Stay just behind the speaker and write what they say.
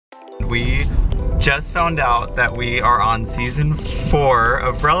we just found out that we are on season 4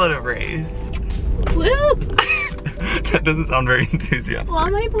 of Relative Race. Whoop! That doesn't sound very enthusiastic.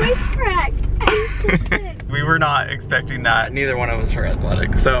 Well, my voice cracked. We were not expecting that. Neither one of us are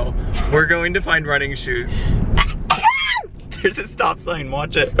athletic. So we're going to find running shoes. There's a stop sign,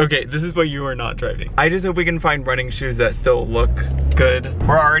 watch it. Okay, this is why you are not driving. I just hope we can find running shoes that still look good.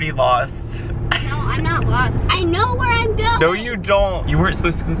 We're already lost. No, I'm not lost. I know where I'm going. No, you don't. You weren't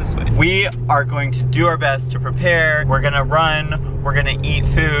supposed to go this way. We are going to do our best to prepare. We're gonna run, we're gonna eat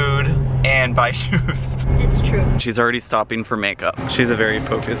food, and buy shoes. It's true. She's already stopping for makeup. She's a very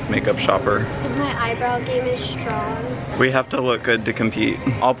focused makeup shopper. And my eyebrow game is strong. We have to look good to compete.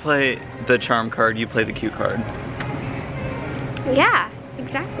 I'll play the charm card, you play the cute card. Yeah,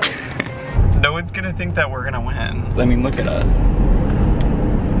 exactly. No one's gonna think that we're gonna win. I mean, look at us.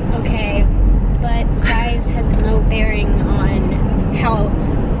 Okay, but size has no bearing on how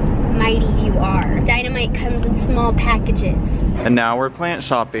mighty you are. Dynamite comes in small packages. And now we're plant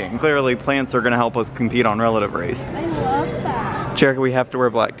shopping. Clearly plants are gonna help us compete on Relative Race. I love that. Jerica, we have to wear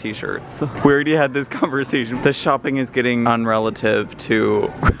black t-shirts. We already had this conversation. The shopping is getting unrelative to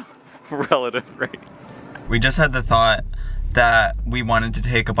Relative Race. We just had the thought that we wanted to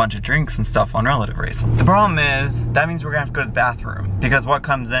take a bunch of drinks and stuff on Relative Race. The problem is, that means we're gonna have to go to the bathroom because what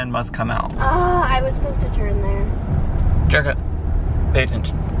comes in must come out. Oh, I was supposed to turn there. Jerica, pay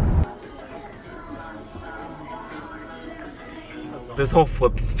attention. This whole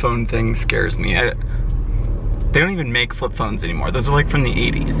flip phone thing scares me. They don't even make flip phones anymore. Those are like from the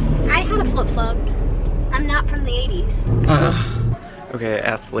 80s. I had a flip phone. I'm not from the 80s. Okay, I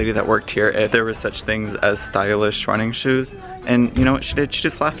asked the lady that worked here if there was such things as stylish running shoes, and you know what she did? She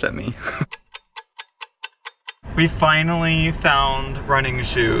just laughed at me. We finally found running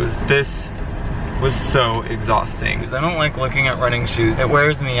shoes. This was so exhausting. I don't like looking at running shoes. It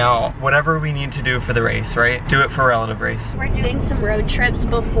wears me out. Whatever we need to do for the race, right? Do it for Relative Race. We're doing some road trips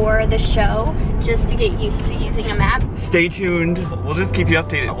before the show just to get used to using a map. Stay tuned. We'll just keep you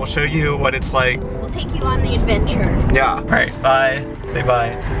updated. We'll show you what it's like. We'll take you on the adventure. Yeah. All right, bye. Say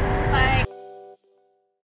bye. Bye.